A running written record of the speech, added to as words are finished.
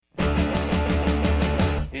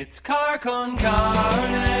It's car con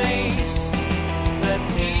carne.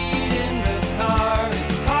 Let's eat in the car.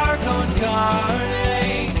 It's car con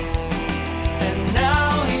carne. And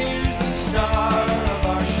now here's the star of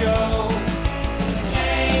our show,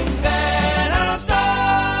 James Van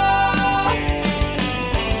Alstyne.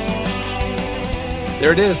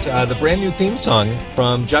 There it is, the brand new theme song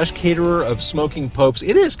from Josh Caterer of Smoking Popes.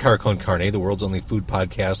 It is Car Con Carne, the world's only food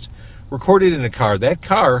podcast, recorded in a car. That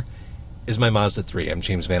car is my Mazda 3. I'm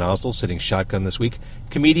James Van Alstyne, sitting shotgun this week.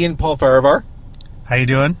 Comedian Paul Farivar. How you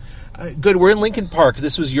doing? Good. We're in Lincoln Park.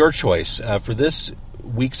 This was your choice. For this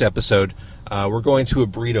week's episode, we're going to a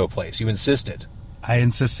burrito place. You insisted. I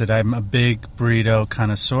insisted. I'm a big burrito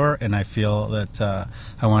connoisseur, and I feel that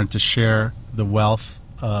I wanted to share the wealth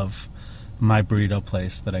of my burrito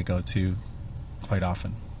place that I go to quite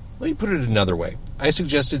often. Let me put it another way. I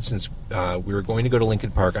suggested, since we were going to go to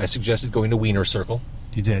Lincoln Park, I suggested going to Wiener Circle.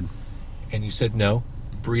 You did. And you said no.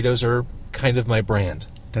 Burritos are kind of my brand.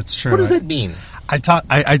 That's true. What does that mean? I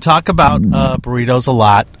talk about burritos a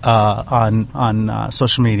lot on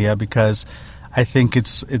social media because I think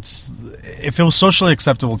it's if it was socially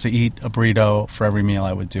acceptable to eat a burrito for every meal,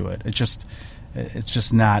 I would do it. It's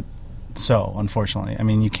just not so, unfortunately. I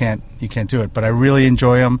mean, you can't do it, but I really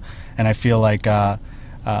enjoy them, and I feel like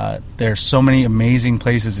there's so many amazing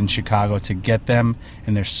places in Chicago to get them,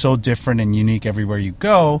 and they're so different and unique everywhere you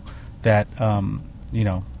go that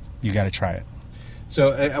you got to try it.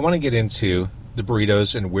 So I want to get into the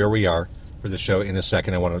burritos and where we are for the show in a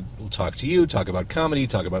second. I want to talk to you, talk about comedy,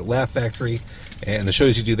 talk about Laugh Factory, and the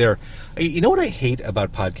shows you do there. You know what I hate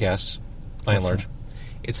about podcasts, by and large?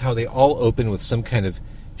 It's how they all open with some kind of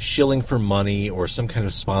shilling for money or some kind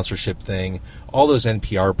of sponsorship thing. All those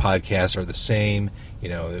NPR podcasts are the same. You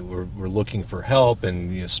know, we're looking for help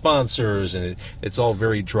and sponsors, and it's all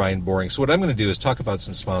very dry and boring. So what I'm going to do is talk about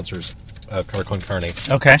some sponsors of Car Con Carne.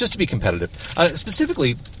 Okay. Just to be competitive.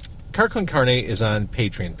 Specifically, Car Con Carne is on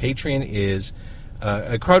Patreon. Patreon is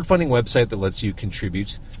a crowdfunding website that lets you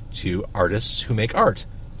contribute to artists who make art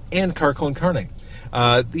and Car Con Carne.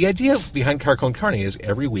 The idea behind Car Con Carne is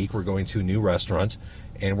every week we're going to a new restaurant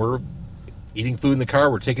and we're eating food in the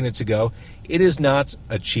car, we're taking it to go. It is not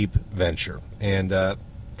a cheap venture, and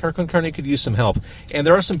Car Con Carne could use some help. And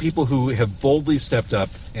there are some people who have boldly stepped up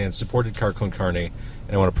and supported Car Con Carne, and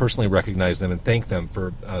I want to personally recognize them and thank them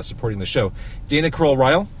for supporting the show. Dana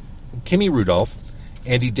Carroll-Ryle, Kimmy Rudolph,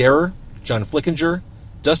 Andy Derer, John Flickinger,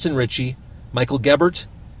 Dustin Ritchie, Michael Gebert,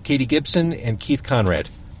 Katie Gibson, and Keith Conrad.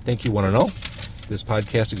 Thank you, one and all. This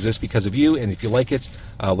podcast exists because of you, and if you like it,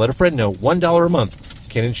 let a friend know. $1 a month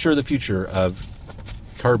can ensure the future of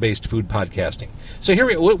car-based food podcasting. So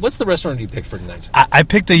here, what's the restaurant you picked for tonight? I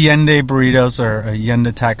picked a Yende Burritos, or a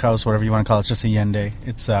Yende Tackhouse, whatever you want to call it. It's just a Yende.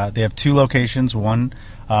 It's they have two locations, one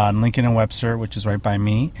in Lincoln and Webster, which is right by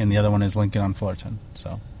me, and the other one is Lincoln on Fullerton.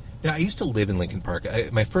 So, I used to live in Lincoln Park.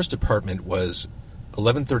 My first apartment was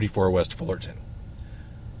 1134 West Fullerton.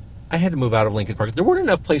 I had to move out of Lincoln Park. There weren't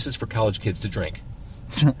enough places for college kids to drink.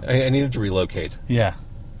 I needed to relocate. Yeah.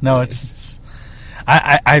 No, it's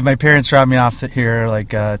my parents dropped me off here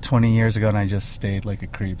like 20 years ago, and I just stayed like a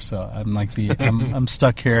creep. So I'm like I'm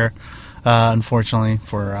stuck here, unfortunately,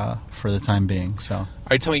 for the time being. So. All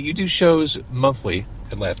right, tell me, you do shows monthly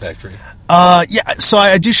at Laugh Factory? Yeah. So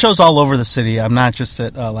I do shows all over the city. I'm not just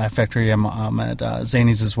at Laugh Factory. I'm at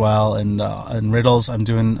Zany's as well, and Riddles. I'm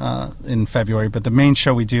doing in February. But the main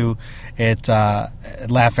show we do at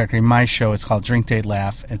Laugh Factory, my show, is called Drink Date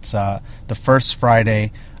Laugh. It's the first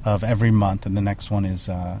Friday of every month, and the next one is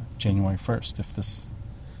January 1st. If this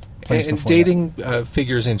plays and before dating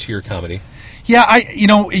figures into your comedy. Yeah, I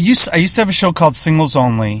used to have a show called Singles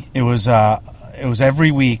Only. It was every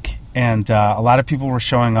week, and a lot of people were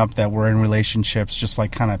showing up that were in relationships, just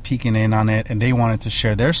like kind of peeking in on it, and they wanted to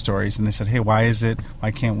share their stories, and they said, hey, why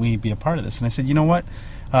can't we be a part of this? And I said, you know what?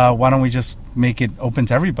 Why don't we just make it open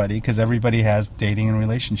to everybody, because everybody has dating and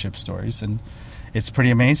relationship stories, and it's pretty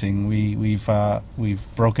amazing. We've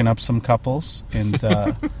broken up some couples, and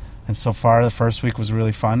and so far the first week was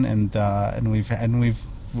really fun, and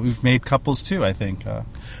we've made couples too. I think.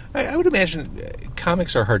 I would imagine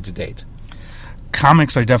comics are hard to date.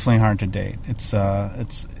 Comics are definitely hard to date. It's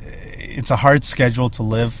a hard schedule to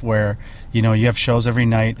live where you have shows every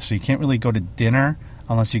night, so you can't really go to dinner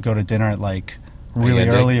unless you go to dinner at like really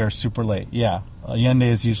early or super late. Yeah. Yende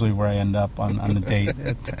is usually where I end up on a date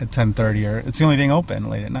at 10:30, or it's the only thing open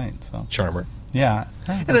late at night. So Charmer. Yeah.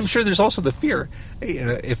 And I'm sure there's also the fear. Hey,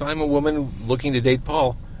 if I'm a woman looking to date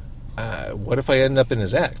Paul, what if I end up in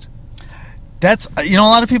his act? That's a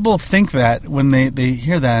lot of people think that when they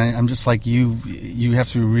hear that. I'm just like, you have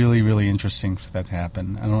to be really, really interesting for that to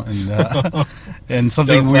happen. I don't and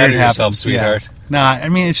something Don't weird flatter yourself, happens, sweetheart. Yeah. No, I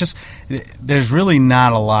mean it's just there's really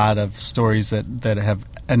not a lot of stories that have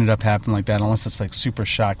ended up happening like that unless it's like super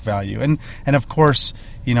shock value. And of course,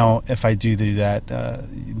 if I do that,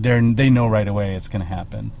 they know right away it's going to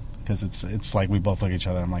happen. Because it's like we both look at each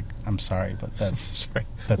other. I'm like, I'm sorry, but that's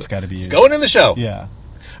got to be It's used. going in the show. Yeah.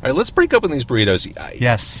 All right, let's break open these burritos.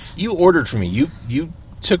 Yes. You ordered for me. You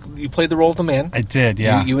played the role of the man. I did.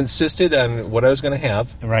 Yeah. You insisted on what I was going to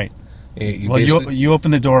have. Right. You Well, basically- you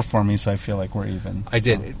opened the door for me, so I feel like we're even. I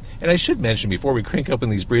did. And I should mention, before we crank open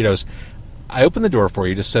these burritos, I opened the door for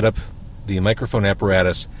you to set up the microphone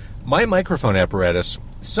apparatus. My microphone apparatus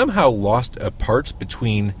somehow lost a part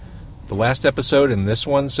between the last episode and this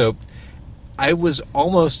one, so I was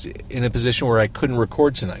almost in a position where I couldn't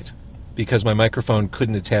record tonight because my microphone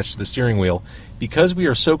couldn't attach to the steering wheel. Because we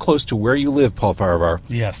are so close to where you live, Paul Farivar,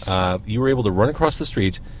 Yes. you were able to run across the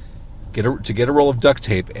street, get a roll of duct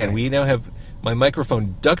tape, and we now have my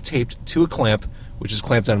microphone duct taped to a clamp, which is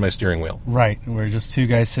clamped on my steering wheel. Right. We're just two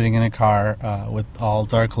guys sitting in a car with all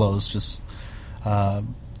dark clothes, just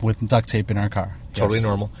with duct tape in our car. Totally Yes.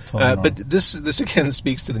 normal. Totally normal. But this again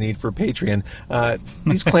speaks to the need for Patreon.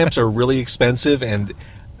 These clamps are really expensive, and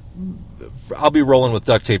I'll be rolling with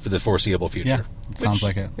duct tape for the foreseeable future. Yeah, it sounds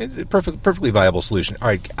like it. It's a perfectly viable solution. All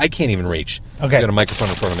right, I can't even reach. Okay. I've got a microphone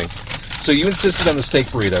in front of me. So you insisted on the steak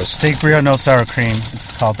burritos. Steak burrito, no sour cream.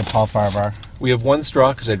 It's called the Paul Farivar. We have one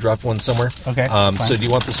straw because I dropped one somewhere. Okay, that's So fine. do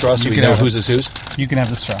you want the straw so You we can know have it. whose is whose? You can have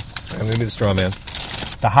the straw. I'm going to be the straw man.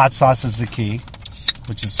 The hot sauce is the key,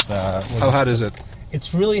 which is How hot is it?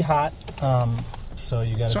 It's really hot, so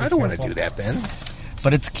you got to. So I don't want to do that, Ben.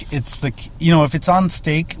 But it's the if it's on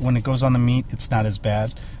steak, when it goes on the meat, it's not as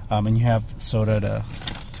bad, and you have soda to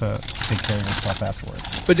take care of yourself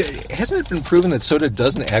afterwards. But hasn't it been proven that soda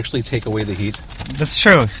doesn't actually take away the heat? That's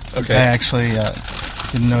true. Okay. I actually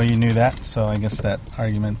didn't know you knew that, so I guess that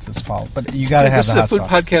argument is false. But you got to have This the is a hot food sauce.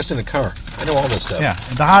 podcast in a car. I know all this stuff. Yeah,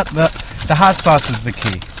 the hot sauce is the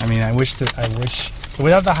key. I mean, I wish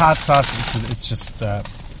without the hot sauce, it's just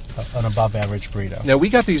an above average burrito. Now, we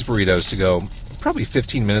got these burritos to go probably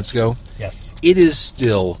 15 minutes ago. Yes, It is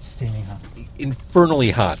still steaming hot. infernally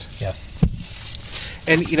hot. Yes.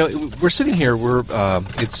 And, we're sitting here.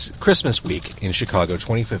 It's Christmas week in Chicago,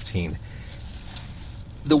 2015.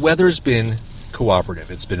 The weather's been cooperative.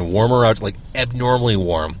 It's been warmer out, like abnormally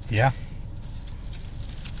warm. Yeah.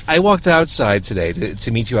 I walked outside today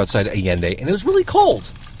to meet you outside Allende, and it was really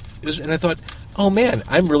cold. And I thought, oh man,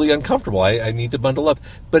 I'm really uncomfortable. I need to bundle up.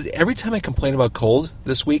 But every time I complain about cold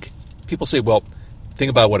this week, people say, well, think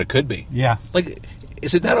about what it could be. Yeah. Like,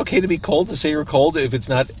 is it not okay to be cold, to say you're cold, if it's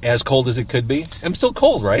not as cold as it could be? I'm still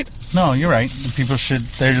cold, right? No, you're right. People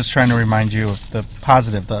they're just trying to remind you of the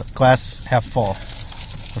positive, the glass half full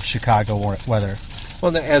of Chicago weather.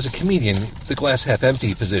 Well, now, as a comedian, the glass half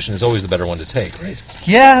empty position is always the better one to take, right?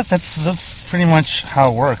 Yeah, that's pretty much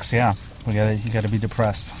how it works. Yeah, you gotta be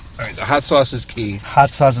depressed. All right, the hot sauce is key. Hot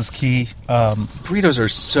sauce is key. Burritos are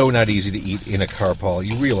so not easy to eat in a car, Paul.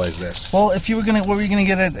 You realize this? Well, what were you gonna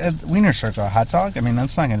get at Wiener Circle? A hot dog? I mean,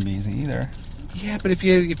 that's not gonna be easy either. Yeah, but if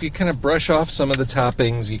you kind of brush off some of the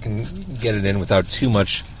toppings, you can get it in without too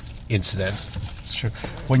much incident. It's true.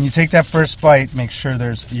 When you take that first bite, make sure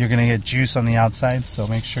you're gonna get juice on the outside, so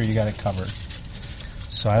make sure you got it covered.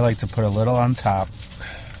 So I like to put a little on top.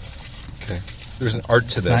 Okay. There's an art to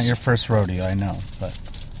It's this. not your first rodeo, I know, but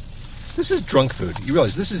This is drunk food. You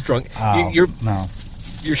realize this is drunk. oh, no.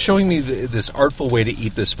 You're showing me this artful way to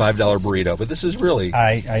eat this $5 burrito, but this is really...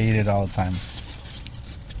 I eat it all the time.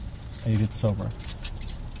 I eat it sober.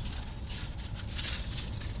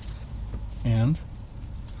 And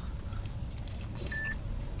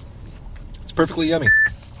It's perfectly yummy.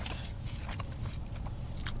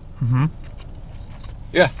 Mm-hmm.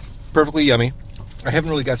 Yeah, perfectly yummy. I haven't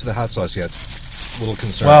really got to the hot sauce yet. A little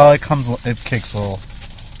concerned. well, it kicks a little.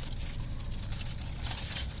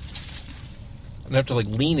 I'm going to have to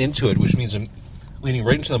lean into it, which means I'm leaning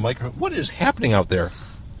right into the microphone. What is happening out there?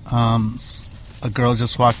 A girl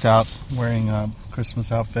just walked out wearing a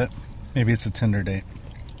Christmas outfit. Maybe it's a Tinder date.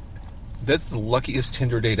 That's the luckiest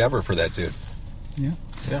Tinder date ever for that dude. Yeah.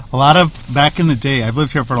 Yeah. A lot of, back in the day, I've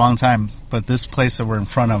lived here for a long time, but this place that we're in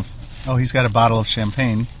front of, he's got a bottle of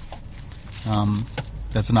champagne.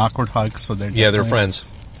 That's an awkward hug, so they're Yeah, they're definitely-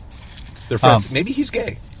 friends. They're friends. Maybe he's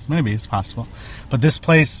gay. Maybe, it's possible. But this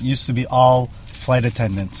place used to be all flight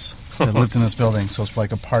attendants that lived in this building, so it's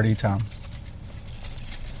like a party town.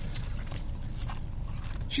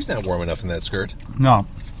 She's not warm enough in that skirt. No.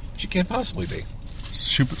 She can't possibly be.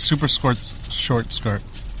 super short skirt.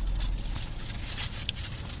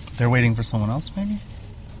 They're waiting for someone else, maybe?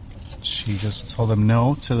 She just told them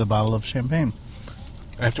no to the bottle of champagne.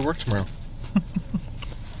 I have to work tomorrow.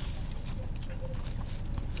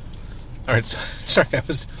 All right, sorry, I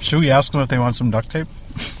was... Should we ask them if they want some duct tape?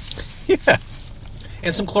 Yeah.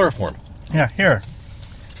 And some chloroform. Yeah, here.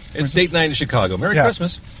 It's date night in Chicago. Merry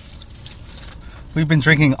Christmas. We've been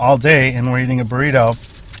drinking all day, and we're eating a burrito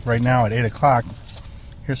right now at 8 o'clock.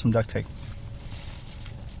 Here's some duct tape.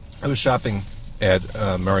 I was shopping at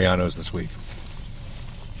Mariano's this week,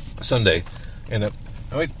 Sunday, and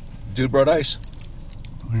dude brought ice.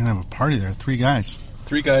 We're going to have a party there. 3 guys.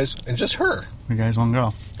 3 guys, and just her. 3 guys, 1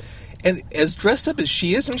 girl. And as dressed up as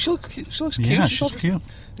she is, I mean, she looks cute. Yeah, she's cute.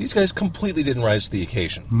 These guys completely didn't rise to the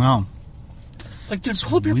occasion. No. It's like, dude,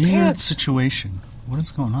 pull up your Weird pants. situation. What is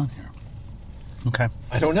going on here? Okay.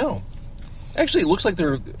 I don't know. Actually, it looks like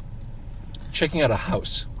they're checking out a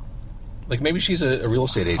house. Like maybe she's a real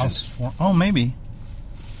estate agent. Oh, maybe.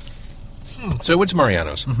 So I went to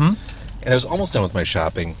Mariano's, Mm-hmm. and I was almost done with my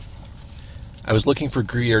shopping. I was looking for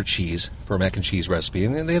Gruyere cheese for a mac and cheese recipe,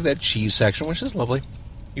 and then they have that cheese section, which is lovely.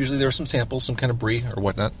 Usually there are some samples, some kind of brie or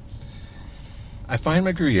whatnot. I find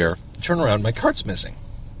my Gruyere, turn around, my cart's missing.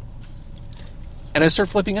 And I start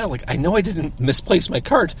flipping out, like, I know I didn't misplace my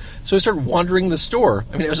cart, so I start wandering the store.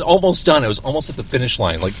 I mean, it was almost done. I was almost at the finish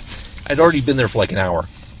line. Like, I'd already been there for like an hour.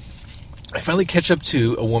 I finally catch up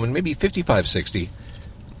to a woman, maybe 55, 60,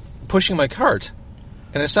 pushing my cart.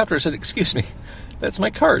 And I stopped her and said, "Excuse me, that's my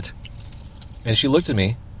cart." And she looked at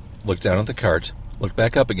me, looked down at the cart, looked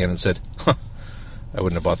back up again and said, "Huh, I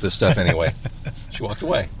wouldn't have bought this stuff anyway." She walked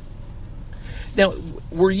away. Now,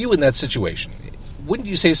 were you in that situation? Wouldn't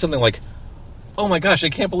you say something like, "Oh my gosh, I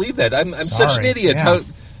can't believe that. I'm such an idiot. Yeah.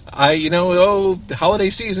 Holiday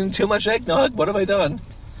season, too much eggnog. What have I done?"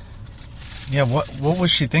 Yeah, what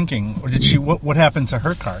was she thinking? Or did she? What happened to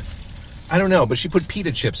her cart? I don't know, but she put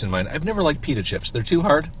pita chips in mine. I've never liked pita chips. They're too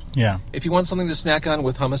hard. Yeah. If you want something to snack on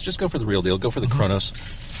with hummus, just go for the real deal. Go for the Kronos,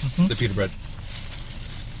 the pita bread.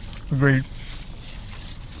 Agreed.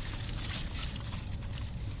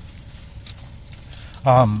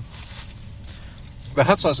 The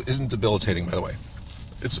hot sauce isn't debilitating, by the way.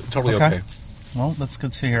 It's totally okay. Well, that's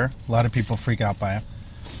good to hear. A lot of people freak out by it.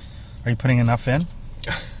 Are you putting enough in?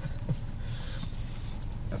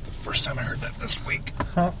 Not the first time I heard that this week.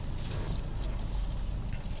 Huh?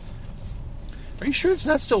 Are you sure it's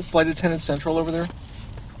not still Flight Attendant Central over there?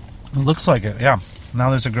 It looks like it, yeah. Now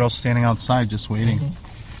there's a girl standing outside just waiting.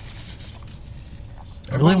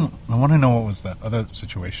 I want to know what was that other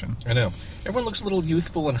situation. I know. Everyone looks a little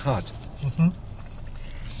youthful and hot.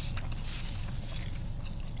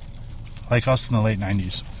 Like us in the late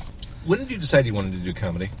 90s. When did you decide you wanted to do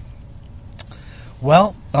comedy?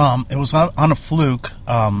 Well, it was on a fluke.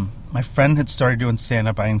 My friend had started doing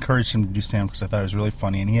stand-up. I encouraged him to do stand-up because I thought it was really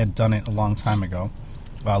funny, and he had done it a long time ago.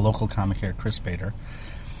 A local comic here, Chris Bader.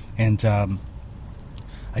 And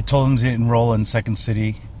I told him to enroll in Second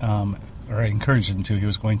City, or I encouraged him to. He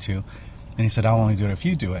was going to. And he said, "I'll only do it if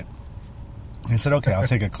you do it." And I said, "Okay, I'll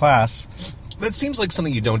take a class." That seems like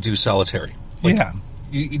something you don't do solitary. Like, Yeah.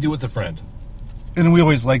 You do with a friend. And we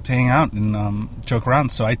always liked to hang out and joke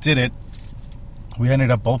around, so I did it. We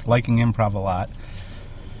ended up both liking improv a lot.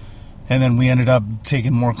 And then we ended up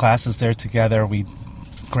taking more classes there together. We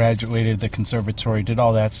graduated the conservatory, did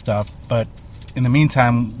all that stuff. But in the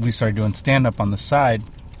meantime, we started doing stand-up on the side.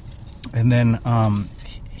 And then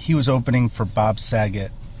he was opening for Bob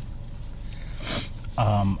Saget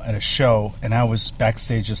at a show. And I was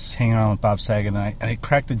backstage just hanging around with Bob Saget. And I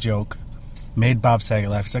cracked a joke, made Bob Saget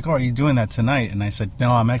laugh. He's like, "Oh, are you doing that tonight?" And I said,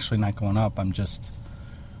 "No, I'm actually not going up. I'm just,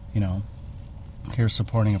 here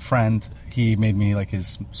supporting a friend." He made me like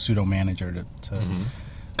his pseudo manager to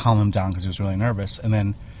calm him down because he was really nervous. And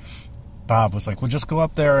then Bob was like, "Well, just go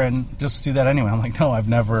up there and just do that anyway." I'm like, "No, I've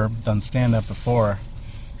never done stand-up before."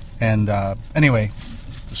 And anyway,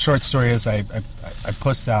 the short story is I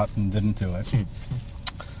pussed out and didn't do it.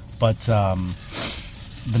 But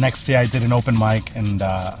the next day I did an open mic, and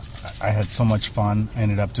I had so much fun. I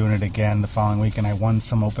ended up doing it again the following week, and I won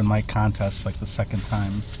some open mic contests like the second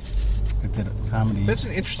time I did a comedy. That's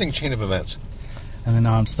an interesting chain of events. And then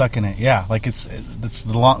now I'm stuck in it. Yeah, like that's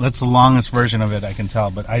the longest version of it I can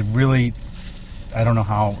tell. But I don't know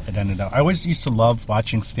how it ended up. I always used to love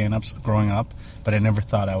watching stand-ups growing up, but I never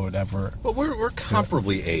thought I would ever. Well, we're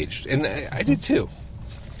comparably aged, and I do too.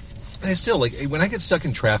 And I still, like, when I get stuck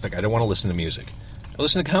in traffic, I don't want to listen to music. I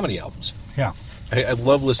listen to comedy albums. Yeah. I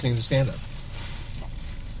love listening to stand-up.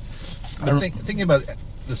 But thinking about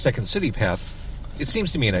the Second City path, it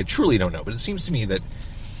seems to me, and I truly don't know, but it seems to me that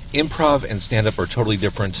improv and stand-up are totally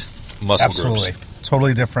different muscle Absolutely. groups.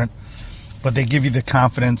 Totally different. But they give you the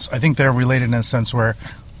confidence. I think they're related in a sense where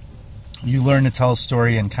you learn to tell a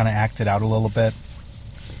story and kind of act it out a little bit.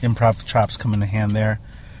 Improv chops come into hand there.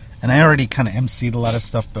 And I already kind of emceed a lot of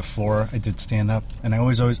stuff before I did stand-up. And I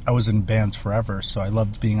was in bands forever, so I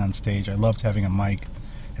loved being on stage. I loved having a mic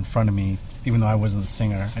in front of me, even though I wasn't the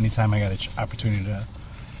singer. Anytime I got an opportunity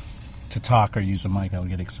to talk or use a mic, I would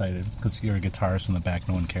get excited because you're a guitarist in the back,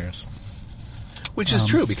 no one cares. Which is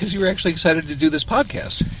true, because you were actually excited to do this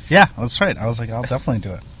podcast. Yeah, that's right. I was like, I'll definitely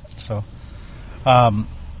do it. So, but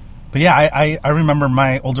yeah, I remember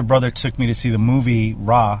my older brother took me to see the movie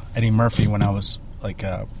Raw, Eddie Murphy, when I was like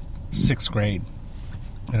 6th grade.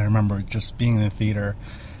 And I remember just being in the theater,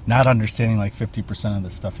 not understanding like 50% of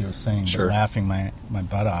the stuff he was saying, Sure. but laughing my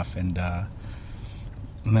butt off. And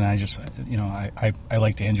then I just, I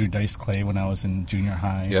liked Andrew Dice Clay when I was in junior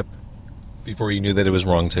high. Yep. Before you knew that it was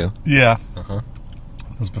wrong, too. Yeah. Uh-huh.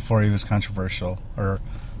 It was before he was controversial, or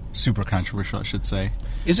super controversial, I should say.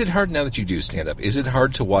 Is it hard now that you do stand-up? Is it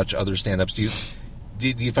hard to watch other stand-ups? Do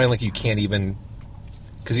you find like you can't even...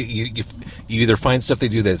 Because you either find stuff they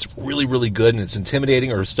do that's really, really good and it's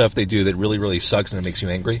intimidating, or stuff they do that really, really sucks and it makes you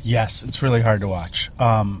angry? Yes, it's really hard to watch.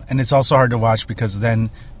 And it's also hard to watch because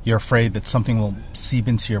then you're afraid that something will seep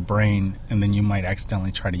into your brain and then you might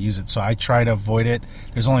accidentally try to use it. So I try to avoid it.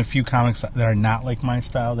 There's only a few comics that are not like my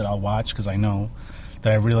style that I'll watch because I know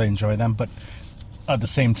that I really enjoy them. But at the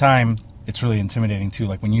same time, it's really intimidating too.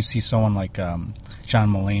 Like when you see someone like John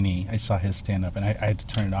Mulaney, I saw his stand-up and I had to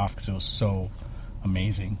turn it off because it was so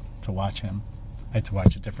amazing to watch him. I had to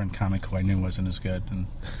watch a different comic who I knew wasn't as good, and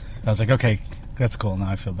I was like, okay, that's cool. Now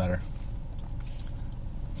I feel better.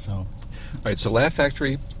 So, All right, so Laugh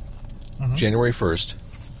Factory, January 1st.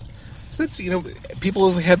 So that's,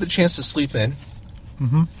 people have had the chance to sleep in.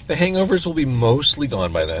 Mm-hmm. The hangovers will be mostly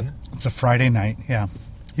gone by then. It's a Friday night, yeah.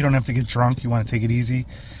 You don't have to get drunk. You want to take it easy.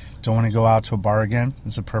 Don't want to go out to a bar again.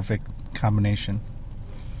 It's a perfect combination.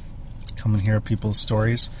 Come and hear people's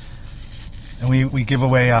stories. And we give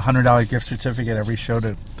away a $100 gift certificate every show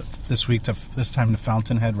this time to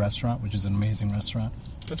Fountainhead Restaurant, which is an amazing restaurant.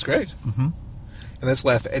 That's great. Mm-hmm. And that's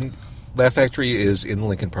Laugh Factory is in the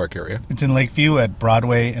Lincoln Park area. It's in Lakeview at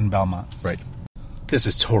Broadway and Belmont. Right. This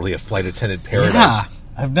is totally a flight attendant paradise. Yeah.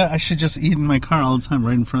 I should just eat in my car all the time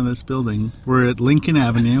right in front of this building. We're at Lincoln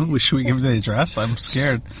Avenue. Should we give the address? I'm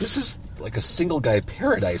scared. This is like a single guy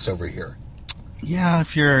paradise over here. Yeah,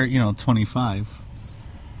 if you're, 25.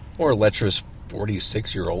 Or a lecherous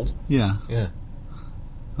 46-year-old. Yeah. Yeah.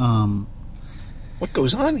 What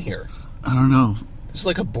goes on here? I don't know. It's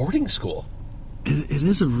like a boarding school. It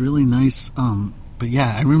is a really nice, but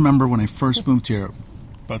yeah, I remember when I first moved here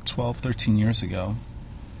about 12, 13 years ago,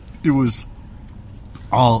 it was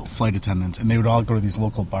all flight attendants, and they would all go to these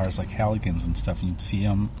local bars like Halligan's and stuff, and you'd see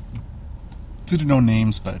them. Didn't know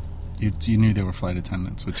names, but you knew they were flight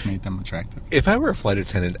attendants, which made them attractive. If I were a flight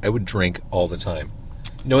attendant, I would drink all the time.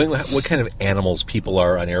 Knowing what kind of animals people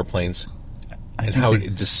are on airplanes and how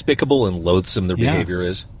despicable and loathsome their behavior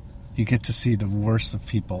is. You get to see the worst of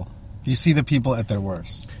people. You see the people at their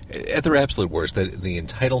worst. At their absolute worst. The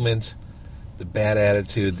entitlement, the bad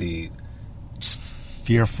attitude, the...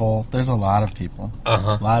 fearful. There's a lot of people.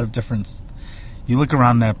 Uh-huh. A lot of different... You look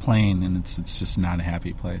around that plane, and it's just not a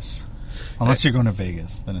happy place. Unless you're going to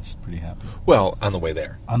Vegas, then it's pretty happy. Well, on the way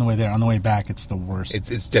there. On the way there. On the way back, it's the worst.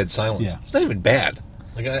 It's dead silent. Yeah. It's not even bad.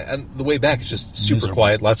 Like on the way back, it's just super Miserable.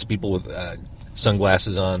 quiet. Lots of people with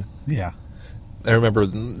sunglasses on. Yeah. I remember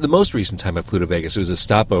the most recent time I flew to Vegas. It was a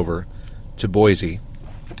stopover to Boise.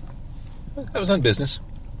 I was on business.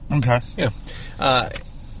 Okay. Yeah.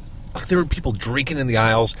 There were people drinking in the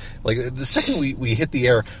aisles. Like, the second we hit the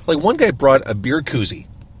air, like, one guy brought a beer koozie.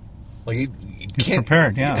 Like, you He's can't,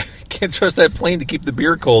 prepared, yeah. Can't trust that plane to keep the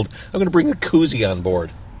beer cold. I'm going to bring a koozie on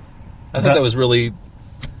board. I think that was really...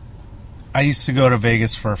 I used to go to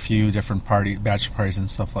Vegas for a few different bachelor parties and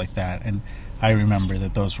stuff like that, and I remember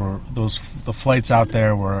that the flights out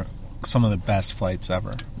there were some of the best flights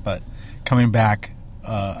ever. But coming back,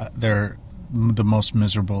 they're the most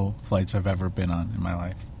miserable flights I've ever been on in my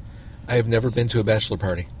life. I have never been to a bachelor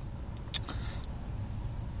party.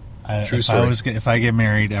 True story. If I get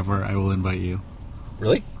married ever, I will invite you.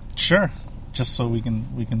 Really? Sure. Just so we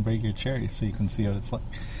can break your cherry, so you can see what it's like.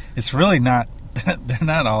 It's really not. They're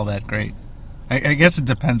not all that great. I guess it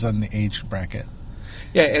depends on the age bracket.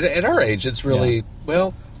 Yeah, at our age, it's really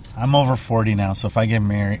well. I'm over 40 now, so if I get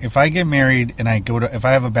married and if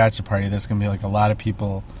I have a bachelor party, there's gonna be like a lot of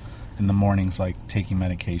people in the mornings, like taking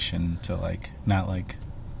medication to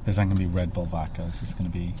there's not gonna be Red Bull vodkas. It's gonna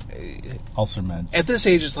be ulcer meds. At this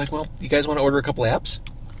age, it's like, well, you guys want to order a couple apps?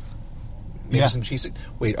 Maybe Yeah. some cheese.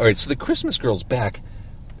 Wait, all right. So the Christmas girl's back.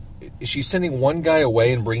 Is she sending one guy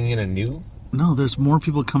away and bringing in a new? No, there's more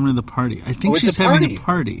people coming to the party. I think Oh, it's she's a having party. a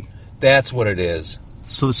party. That's what it is.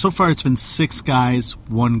 So far it's been 6 guys,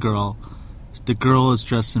 1 girl. The girl is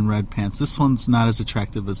dressed in red pants. This one's not as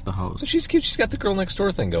attractive as the host. She's cute. She's got the girl next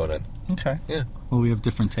door thing going on. Okay. Yeah. Well, we have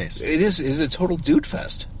different tastes. It is a total dude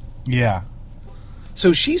fest. Yeah.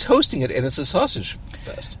 So she's hosting it, and it's a sausage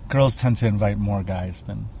fest. Girls tend to invite more guys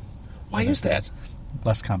than Why is that?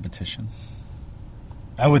 less competition.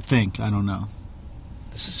 I would think. I don't know.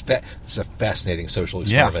 This is a fascinating social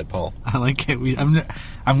Yeah. experiment, Paul. I like it.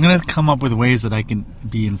 I'm gonna come up with ways that I can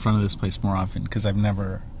be in front of this place more often because I'm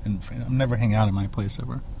never hang out in my place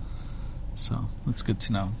ever. So that's good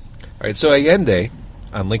to know. All right, so Allende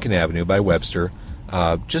on Lincoln Avenue by Webster,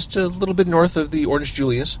 just a little bit north of the Orange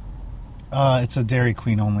Julius. It's a Dairy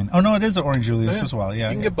Queen only. Oh no, it is an Orange Julius Oh, yeah. as well. Yeah,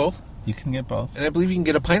 You can yeah. get both. You can get both. And I believe you can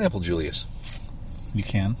get a Pineapple Julius. You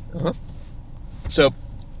can. So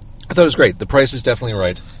I thought it was great. The price is definitely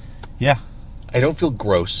right. Yeah. I don't feel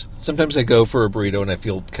gross. Sometimes I go for a burrito and I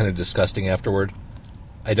feel kind of disgusting afterward.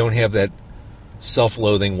 I don't have that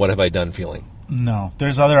self-loathing, what have I done feeling. No,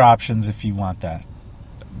 there's other options if you want that.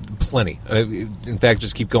 Plenty. In fact,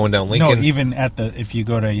 just keep going down Lincoln. No, even if you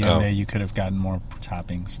go to Allende, Oh. you could have gotten more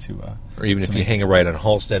toppings to. Or even to if you make- hang a right on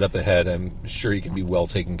Halstead up ahead, I'm sure you can be well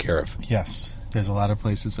taken care of. Yes, there's a lot of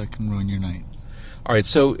places that can ruin your night. All right,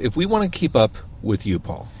 so if we want to keep up with you,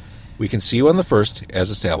 Paul, we can see you on the 1st, as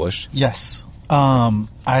established. Yes. I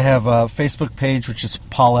have a Facebook page, which is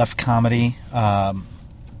Paul F. Comedy.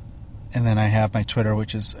 And then I have my Twitter,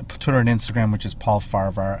 which is Twitter and Instagram, which is Paul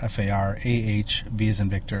Farvar, F-A-R-A-H, V as in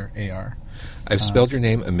Victor, A-R. I've spelled your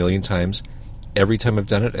name a million times. Every time I've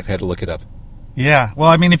done it, I've had to look it up. Yeah. Well,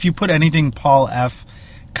 I mean, if you put anything Paul F.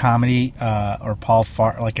 Comedy or Paul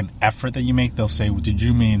Far, like an effort that you make, they'll say, well, did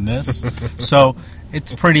you mean this? So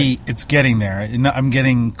it's getting there. I'm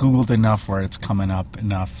getting Googled enough where it's coming up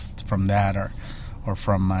enough from that or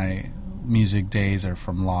from my music days or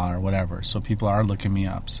from law or whatever. So people are looking me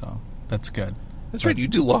up. So that's good. That's right, you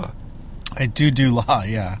do law. I do law,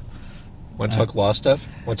 yeah. Want to talk law stuff?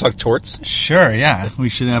 Want to talk torts? Sure, yeah. We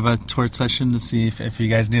should have a tort session to see if you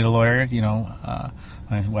guys need a lawyer. You know,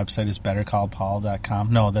 my website is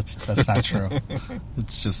bettercallpaul.com. No, that's not true.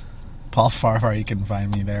 It's just Paul Farvar. You can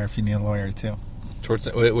find me there if you need a lawyer too. Torts.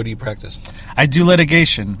 What do you practice? I do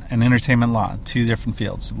litigation and entertainment law, 2 different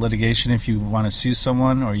fields. Litigation, if you want to sue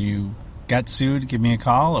someone or you got sued, give me a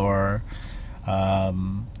call. Or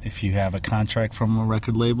if you have a contract from a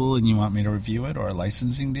record label and you want me to review it, or a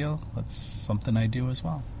licensing deal, that's something I do as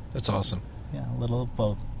well. That's awesome. Yeah, a little of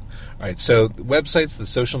both. All right, so the websites, the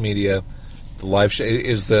social media, the live show.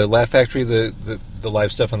 Is the Laugh Factory the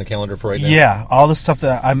live stuff on the calendar for right now? Yeah, all the stuff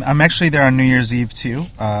that I'm actually there on New Year's Eve too.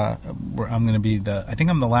 Where I'm going to be I think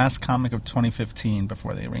I'm the last comic of 2015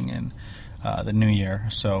 before they ring in the new year.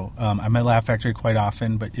 So I'm at Laugh Factory quite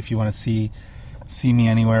often. But if you want to see me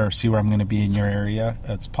anywhere or see where I'm going to be in your area,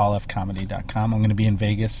 it's paulfcomedy.com. I'm going to be in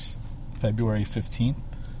Vegas February 15th.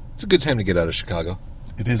 It's a good time to get out of Chicago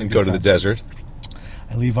It is a and good go to the time. desert.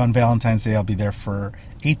 I leave on Valentine's Day. I'll be there for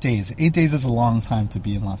 8 days. 8 days is a long time to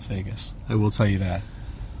be in Las Vegas. I will tell you that.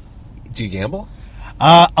 Do you gamble?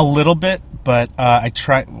 A little bit, but I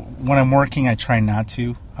try when I'm working. I try not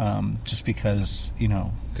to, just because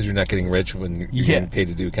Because you're not getting rich when you're Yeah. getting paid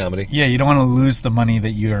to do comedy? Yeah, you don't want to lose the money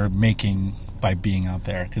that you're making by being out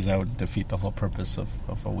there, because that would defeat the whole purpose of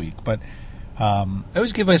a week. But I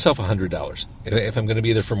always give myself $100 if I'm going to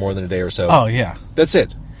be there for more than a day or so. oh yeah, That's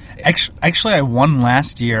it. actually, I won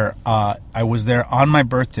last year. I was there on my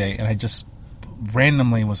birthday, and I just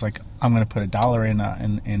randomly was like, I'm going to put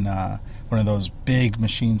 $1 in one of those big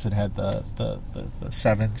machines that had the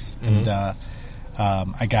sevens, and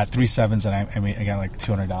I got 3 sevens, and I got like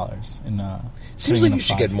 $200. Seems like you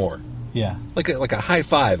should get more. Yeah. Like a high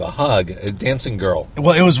five, a hug, a dancing girl.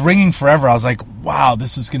 Well, it was ringing forever. I was like, "Wow,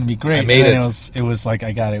 this is going to be great." I made and then it. It was like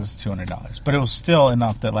it was $200, but it was still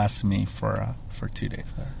enough that lasted me for 2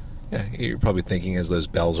 days there. Yeah, you're probably thinking as those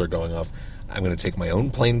bells are going off, I'm going to take my own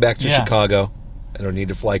plane back to Yeah. Chicago. I don't need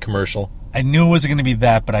to fly commercial. I knew it wasn't going to be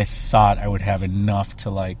that, but I thought I would have enough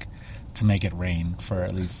to make it rain for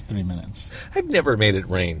at least 3 minutes. I've never made it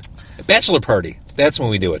rain. A bachelor party. That's when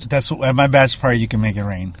we do it. That's at my bachelor party. You can make it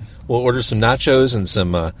rain. We'll order some nachos and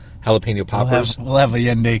some jalapeno poppers. We'll have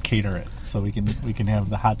Allende cater it, so we can have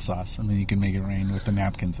the hot sauce, and then you can make it rain with the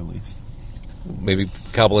napkins at least. Maybe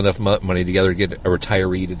cobble enough money together to get a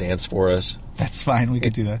retiree to dance for us. That's fine. We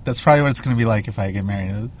could do that. That's probably what it's going to be like if I get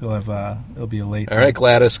married. It'll be a late. All right,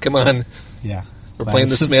 Gladys, come on. Yeah. We're playing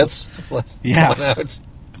the Gladys is- Smiths. Yeah. Come on out.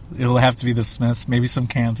 It'll have to be the Smiths, maybe some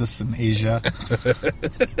Kansas and Asia.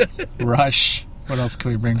 Rush. What else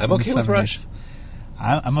can we bring I'm from okay the with 70s? Rush.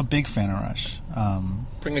 I'm a big fan of Rush.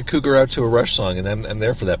 Bring a cougar out to a Rush song, and I'm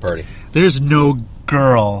there for that party. There's no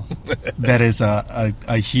girl that is a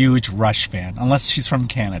huge Rush fan, unless she's from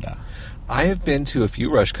Canada. I have been to a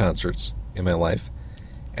few Rush concerts in my life,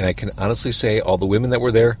 and I can honestly say all the women that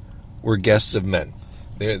were there were guests of men.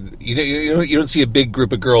 You don't see a big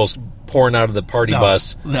group of girls pouring out of the party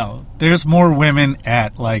bus. No, there's more women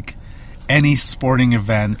at like any sporting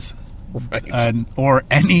event, Right. or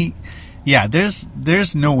any. Yeah,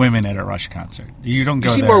 there's no women at a Rush concert. You don't go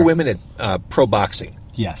You see there. more women at pro boxing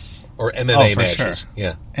Yes. or MMA for matches. sure.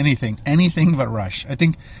 Yeah. Anything but Rush. I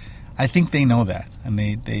think they know that, and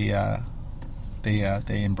they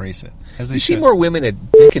embrace it as they You should. see more women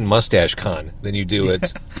at Dick and Mustache Con than you do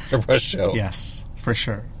at a Rush show. Yes, for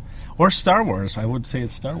sure. Or Star Wars. I would say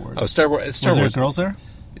it's Star Wars. Oh, Star Wars. Was there girls there?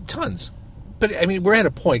 Tons. But, I mean, we're at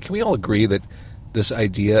a point. Can we all agree that this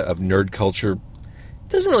idea of nerd culture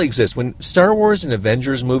doesn't really exist? When Star Wars and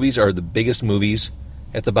Avengers movies are the biggest movies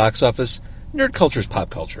at the box office, nerd culture is pop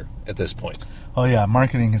culture at this point. Oh yeah,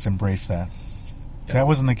 marketing has embraced that. That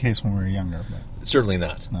wasn't the case when we were younger. But Certainly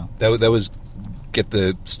not. No. That was get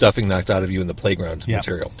the stuffing knocked out of you in the playground Yep.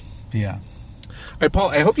 material. yeah, All right, Paul,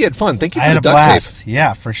 I hope you had fun. Thank you I for had the a duct blast.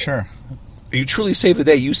 Yeah, for sure. tape. You truly saved the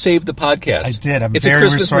day. You saved the podcast. I did. I'm it's very a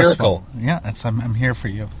Christmas resourceful. miracle. Yeah, I'm here for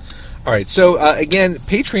you. All right, so again,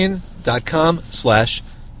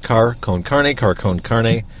 patreon.com/carconcarne.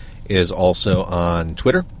 Carconcarne is also on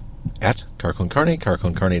Twitter at carconcarne,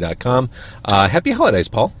 carconcarne.com. Happy holidays,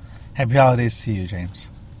 Paul. Happy holidays to you, James.